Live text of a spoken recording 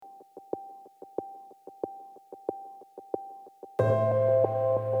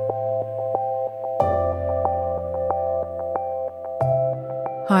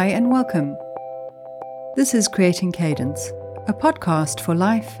Hi and welcome. This is Creating Cadence, a podcast for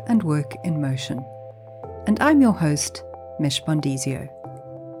life and work in motion. And I'm your host, Mish Bondizio.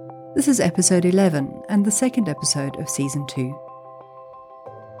 This is episode 11 and the second episode of season 2.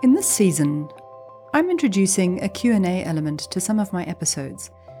 In this season, I'm introducing a Q&A element to some of my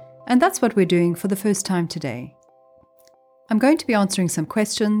episodes, and that's what we're doing for the first time today. I'm going to be answering some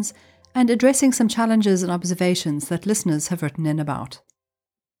questions and addressing some challenges and observations that listeners have written in about.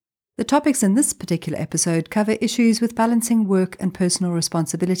 The topics in this particular episode cover issues with balancing work and personal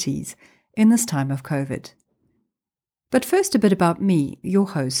responsibilities in this time of COVID. But first, a bit about me, your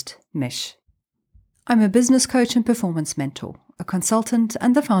host, Mish. I'm a business coach and performance mentor, a consultant,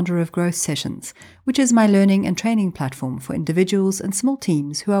 and the founder of Growth Sessions, which is my learning and training platform for individuals and small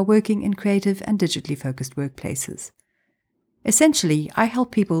teams who are working in creative and digitally focused workplaces. Essentially, I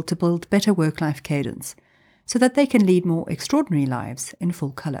help people to build better work-life cadence so that they can lead more extraordinary lives in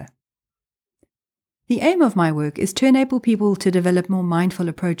full color. The aim of my work is to enable people to develop more mindful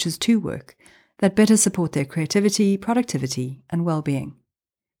approaches to work that better support their creativity, productivity, and well-being.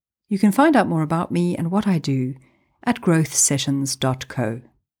 You can find out more about me and what I do at growthsessions.co.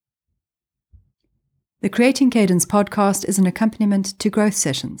 The Creating Cadence podcast is an accompaniment to Growth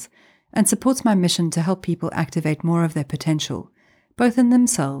Sessions and supports my mission to help people activate more of their potential, both in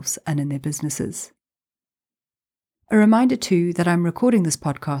themselves and in their businesses. A reminder too that I'm recording this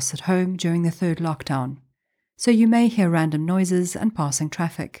podcast at home during the third lockdown, so you may hear random noises and passing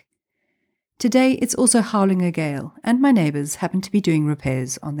traffic. Today it's also howling a gale, and my neighbours happen to be doing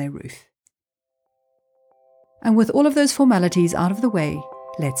repairs on their roof. And with all of those formalities out of the way,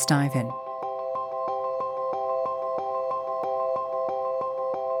 let's dive in.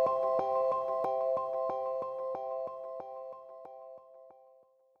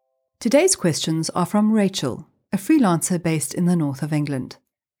 Today's questions are from Rachel, a freelancer based in the north of England.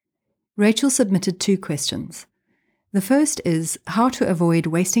 Rachel submitted 2 questions. The first is how to avoid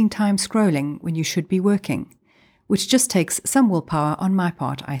wasting time scrolling when you should be working, which just takes some willpower on my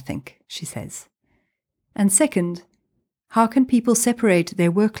part, I think, she says. And second, how can people separate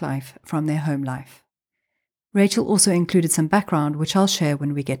their work life from their home life? Rachel also included some background, which I'll share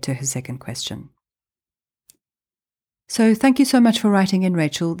when we get to her second question. So thank you so much for writing in,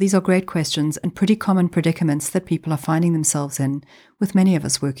 Rachel. These are great questions and pretty common predicaments that people are finding themselves in, with many of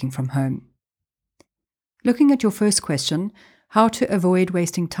us working from home. Looking at your first question, how to avoid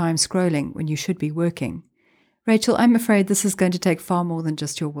wasting time scrolling when you should be working, Rachel, I'm afraid this is going to take far more than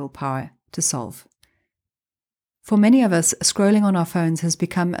just your willpower to solve. For many of us, scrolling on our phones has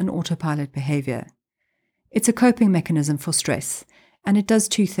become an autopilot behavior. It's a coping mechanism for stress, and it does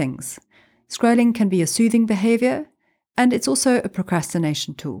 2 things. Scrolling can be a soothing behavior, and it's also a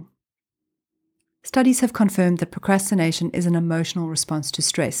procrastination tool. Studies have confirmed that procrastination is an emotional response to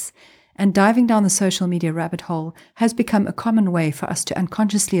stress, and diving down the social media rabbit hole has become a common way for us to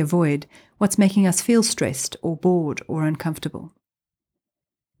unconsciously avoid what's making us feel stressed or bored or uncomfortable.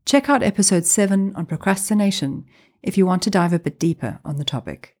 Check out episode 7 on procrastination if you want to dive a bit deeper on the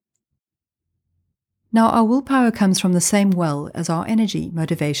topic. Now, our willpower comes from the same well as our energy,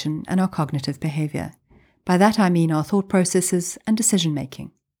 motivation, and our cognitive behavior. By that I mean our thought processes and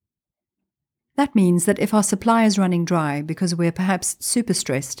decision-making. That means that if our supply is running dry because we're perhaps super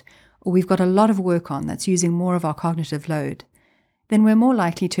stressed or we've got a lot of work on that's using more of our cognitive load, then we're more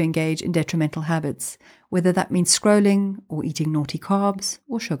likely to engage in detrimental habits, whether that means scrolling or eating naughty carbs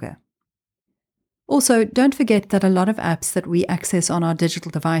or sugar. Also, don't forget that a lot of apps that we access on our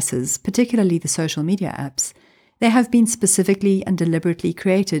digital devices, particularly the social media apps, they have been specifically and deliberately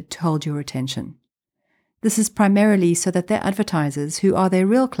created to hold your attention. This is primarily so that their advertisers, who are their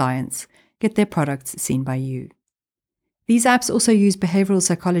real clients, get their products seen by you. These apps also use behavioral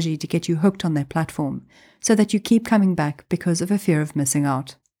psychology to get you hooked on their platform, so that you keep coming back because of a fear of missing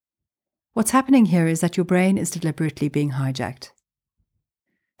out. What's happening here is that your brain is deliberately being hijacked.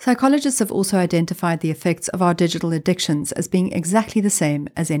 Psychologists have also identified the effects of our digital addictions as being exactly the same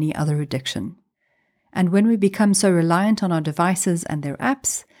as any other addiction. And when we become so reliant on our devices and their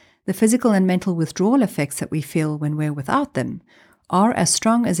apps, the physical and mental withdrawal effects that we feel when we're without them are as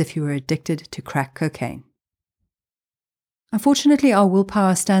strong as if you were addicted to crack cocaine. Unfortunately, our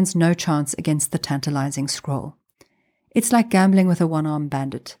willpower stands no chance against the tantalizing scroll. It's like gambling with a one-armed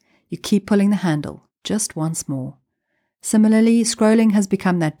bandit. You keep pulling the handle, just once more. Similarly, scrolling has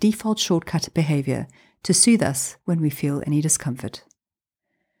become that default shortcut behavior to soothe us when we feel any discomfort.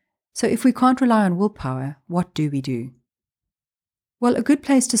 So if we can't rely on willpower, what do we do? Well, a good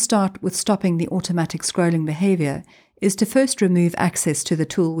place to start with stopping the automatic scrolling behavior is to first remove access to the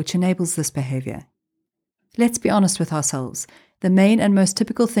tool which enables this behavior. Let's be honest with ourselves. The main and most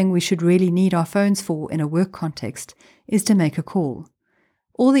typical thing we should really need our phones for in a work context is to make a call.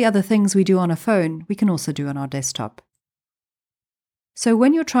 All the other things we do on a phone, we can also do on our desktop. So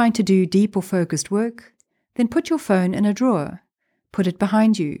when you're trying to do deep or focused work, then put your phone in a drawer, put it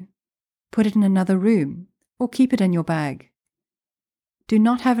behind you, put it in another room, or keep it in your bag. Do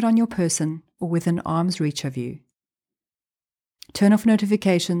not have it on your person or within arm's reach of you. Turn off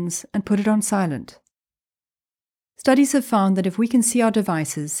notifications and put it on silent. Studies have found that if we can see our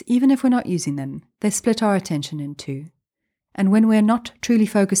devices, even if we're not using them, they split our attention in two. And when we're not truly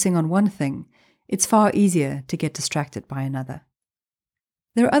focusing on one thing, it's far easier to get distracted by another.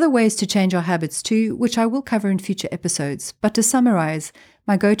 There are other ways to change our habits too, which I will cover in future episodes, but to summarize,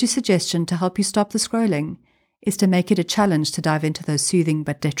 my go-to suggestion to help you stop the scrolling is to make it a challenge to dive into those soothing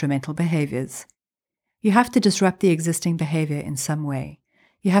but detrimental behaviors. You have to disrupt the existing behavior in some way.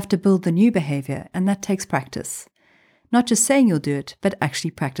 You have to build the new behavior, and that takes practice. Not just saying you'll do it, but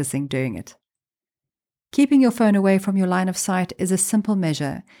actually practicing doing it. Keeping your phone away from your line of sight is a simple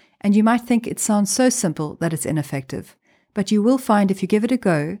measure, and you might think it sounds so simple that it's ineffective. But you will find if you give it a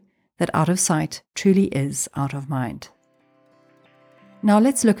go that out of sight truly is out of mind. Now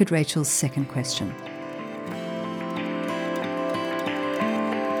let's look at Rachel's second question.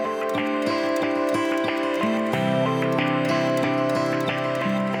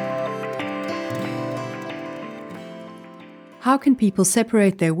 How can people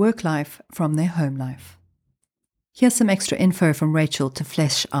separate their work life from their home life? Here's some extra info from Rachel to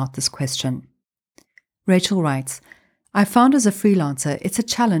flesh out this question. Rachel writes, I found as a freelancer, it's a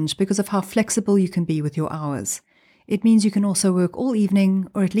challenge because of how flexible you can be with your hours. It means you can also work all evening,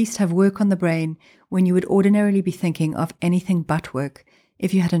 or at least have work on the brain when you would ordinarily be thinking of anything but work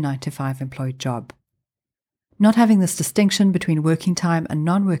if you had a 9-to-5 employed job. Not having this distinction between working time and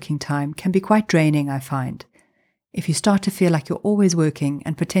non-working time can be quite draining, I find. If you start to feel like you're always working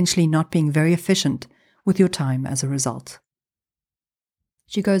and potentially not being very efficient with your time as a result.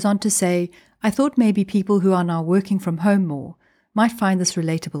 She goes on to say, I thought maybe people who are now working from home more might find this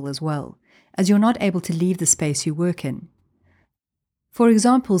relatable as well, as you're not able to leave the space you work in. For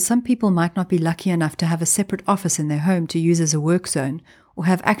example, some people might not be lucky enough to have a separate office in their home to use as a work zone, or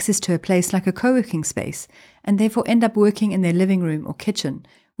have access to a place like a co-working space, and therefore end up working in their living room or kitchen,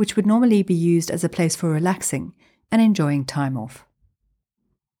 which would normally be used as a place for relaxing and enjoying time off.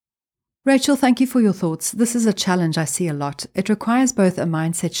 Rachel, thank you for your thoughts. This is a challenge I see a lot. It requires both a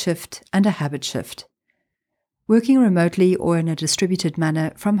mindset shift and a habit shift. Working remotely or in a distributed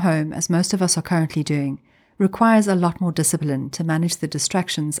manner from home, as most of us are currently doing, requires a lot more discipline to manage the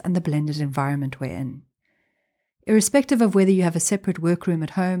distractions and the blended environment we're in. Irrespective of whether you have a separate workroom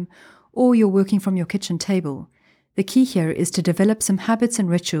at home or you're working from your kitchen table, the key here is to develop some habits and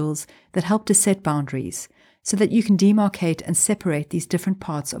rituals that help to set boundaries, so that you can demarcate and separate these different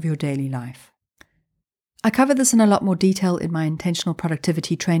parts of your daily life. I cover this in a lot more detail in my intentional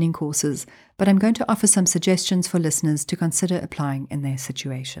productivity training courses, but I'm going to offer some suggestions for listeners to consider applying in their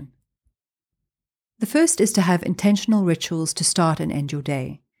situation. The first is to have intentional rituals to start and end your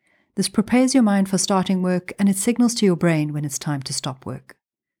day. This prepares your mind for starting work, and it signals to your brain when it's time to stop work.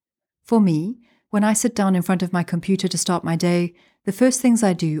 For me, when I sit down in front of my computer to start my day, the first things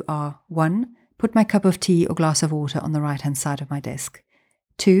I do are 1. Put my cup of tea or glass of water on the right-hand side of my desk.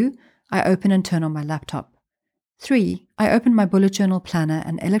 2. I open and turn on my laptop. 3. I open my bullet journal planner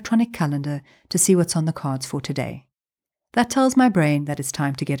and electronic calendar to see what's on the cards for today. That tells my brain that it's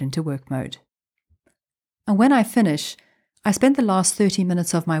time to get into work mode. And when I finish, I spend the last 30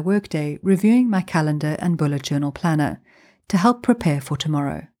 minutes of my workday reviewing my calendar and bullet journal planner to help prepare for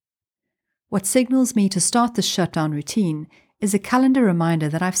tomorrow. What signals me to start this shutdown routine is a calendar reminder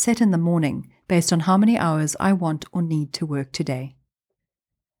that I've set in the morning based on how many hours I want or need to work today.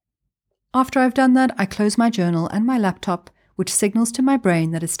 After I've done that, I close my journal and my laptop, which signals to my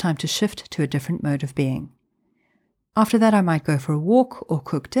brain that it's time to shift to a different mode of being. After that, I might go for a walk or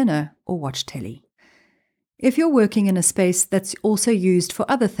cook dinner or watch telly. If you're working in a space that's also used for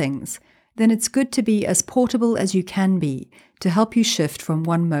other things, then it's good to be as portable as you can be to help you shift from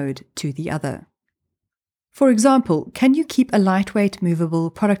one mode to the other. For example, can you keep a lightweight, movable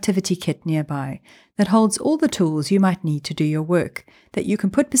productivity kit nearby that holds all the tools you might need to do your work that you can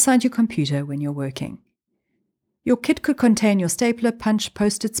put beside your computer when you're working? Your kit could contain your stapler, punch,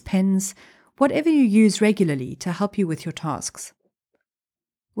 post-its, pens, whatever you use regularly to help you with your tasks.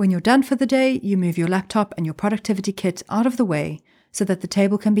 When you're done for the day, you move your laptop and your productivity kit out of the way so that the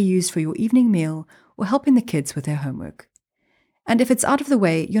table can be used for your evening meal or helping the kids with their homework. And if it's out of the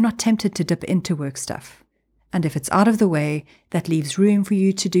way, you're not tempted to dip into work stuff. And if it's out of the way, that leaves room for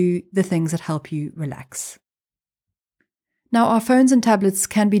you to do the things that help you relax. Now, our phones and tablets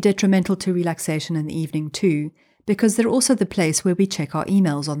can be detrimental to relaxation in the evening too, because they're also the place where we check our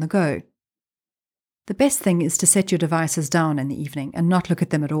emails on the go. The best thing is to set your devices down in the evening and not look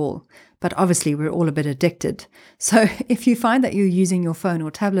at them at all, but obviously we're all a bit addicted. So if you find that you're using your phone or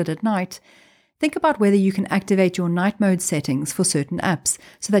tablet at night, think about whether you can activate your night mode settings for certain apps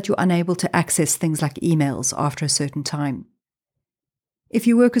so that you're unable to access things like emails after a certain time. If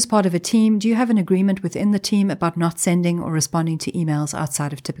you work as part of a team, do you have an agreement within the team about not sending or responding to emails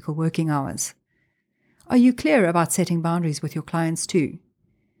outside of typical working hours? Are you clear about setting boundaries with your clients too?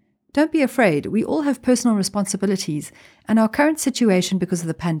 Don't be afraid, we all have personal responsibilities, and our current situation because of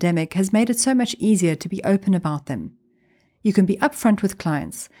the pandemic has made it so much easier to be open about them. You can be upfront with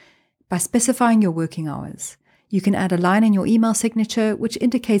clients by specifying your working hours. You can add a line in your email signature which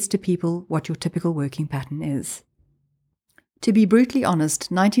indicates to people what your typical working pattern is. To be brutally honest,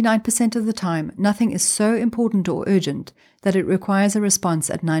 99% of the time, nothing is so important or urgent that it requires a response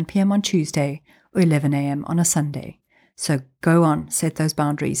at 9 p.m. on Tuesday or 11 a.m. on a Sunday. So go on, set those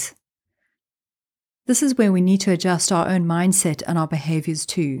boundaries. This is where we need to adjust our own mindset and our behaviors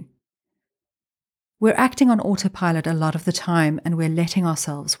too. We're acting on autopilot a lot of the time and we're letting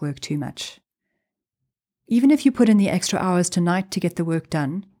ourselves work too much. Even if you put in the extra hours tonight to get the work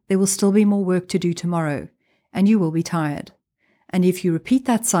done, there will still be more work to do tomorrow, and you will be tired. And if you repeat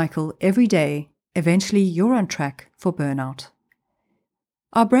that cycle every day, eventually you're on track for burnout.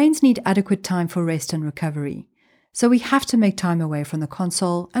 Our brains need adequate time for rest and recovery, so we have to make time away from the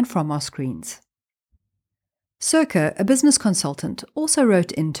console and from our screens. Circa, a business consultant, also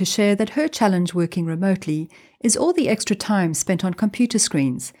wrote in to share that her challenge working remotely is all the extra time spent on computer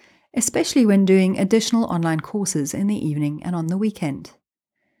screens, especially when doing additional online courses in the evening and on the weekend.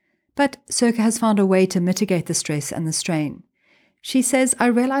 But Circa has found a way to mitigate the stress and the strain. She says, I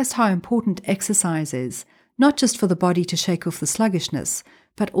realized how important exercise is, not just for the body to shake off the sluggishness,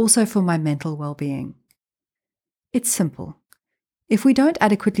 but also for my mental well-being. It's simple. If we don't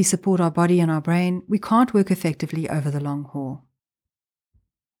adequately support our body and our brain, we can't work effectively over the long haul.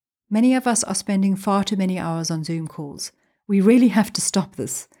 Many of us are spending far too many hours on Zoom calls. We really have to stop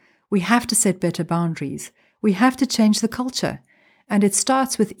this. We have to set better boundaries. We have to change the culture. And it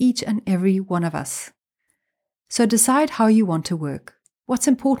starts with each and every one of us. So decide how you want to work. What's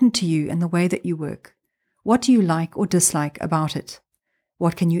important to you in the way that you work? What do you like or dislike about it?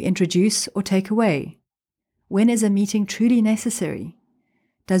 What can you introduce or take away? When is a meeting truly necessary?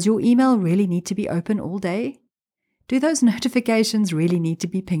 Does your email really need to be open all day? Do those notifications really need to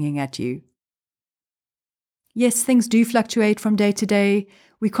be pinging at you? Yes, things do fluctuate from day to day.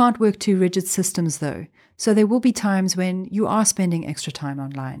 We can't work to rigid systems though, so there will be times when you are spending extra time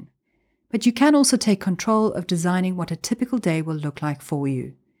online. But you can also take control of designing what a typical day will look like for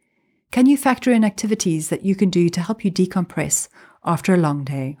you. Can you factor in activities that you can do to help you decompress after a long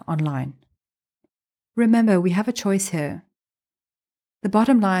day online? Remember, we have a choice here. The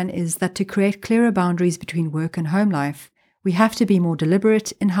bottom line is that to create clearer boundaries between work and home life, we have to be more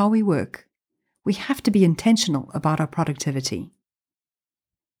deliberate in how we work. We have to be intentional about our productivity.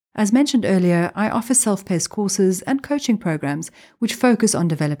 As mentioned earlier, I offer self-paced courses and coaching programs which focus on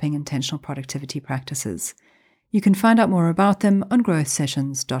developing intentional productivity practices. You can find out more about them on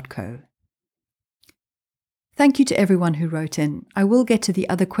growthsessions.co. Thank you to everyone who wrote in. I will get to the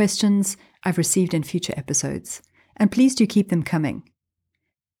other questions I've received in future episodes, and please do keep them coming.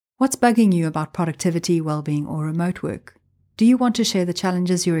 What's bugging you about productivity, well-being, or remote work? Do you want to share the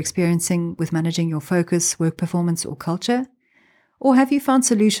challenges you're experiencing with managing your focus, work performance, or culture? Or have you found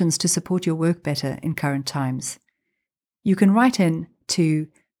solutions to support your work better in current times? You can write in to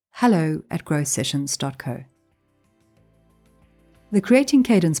hello@growthsessions.co. The Creating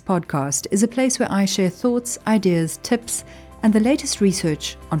Cadence podcast is a place where I share thoughts, ideas, tips, and the latest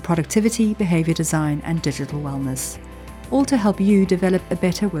research on productivity, behavior design, and digital wellness, all to help you develop a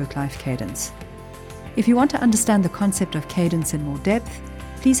better work-life cadence. If you want to understand the concept of cadence in more depth,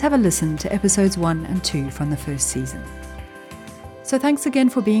 please have a listen to episodes 1 and 2 from the first season. So thanks again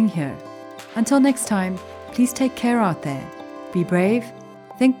for being here. Until next time, please take care out there. Be brave,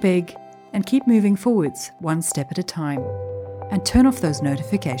 think big, and keep moving forwards one step at a time. And turn off those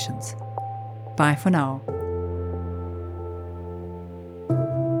notifications. Bye for now.